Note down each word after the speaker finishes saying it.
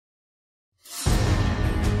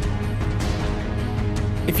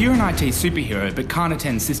If you're an IT superhero but can't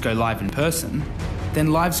attend Cisco Live in person,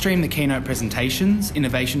 then live stream the keynote presentations,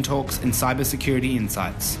 innovation talks and cybersecurity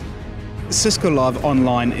insights. Cisco Live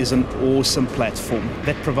Online is an awesome platform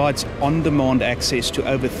that provides on-demand access to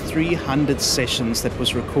over 300 sessions that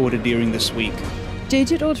was recorded during this week.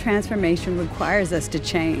 Digital transformation requires us to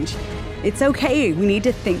change. It's okay, we need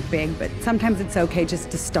to think big, but sometimes it's okay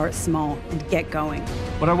just to start small and get going.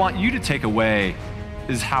 What I want you to take away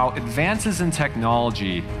is how advances in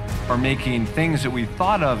technology are making things that we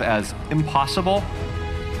thought of as impossible,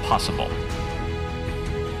 possible.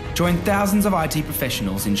 Join thousands of IT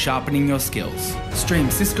professionals in sharpening your skills.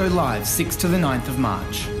 Stream Cisco Live 6th to the 9th of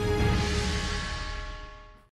March.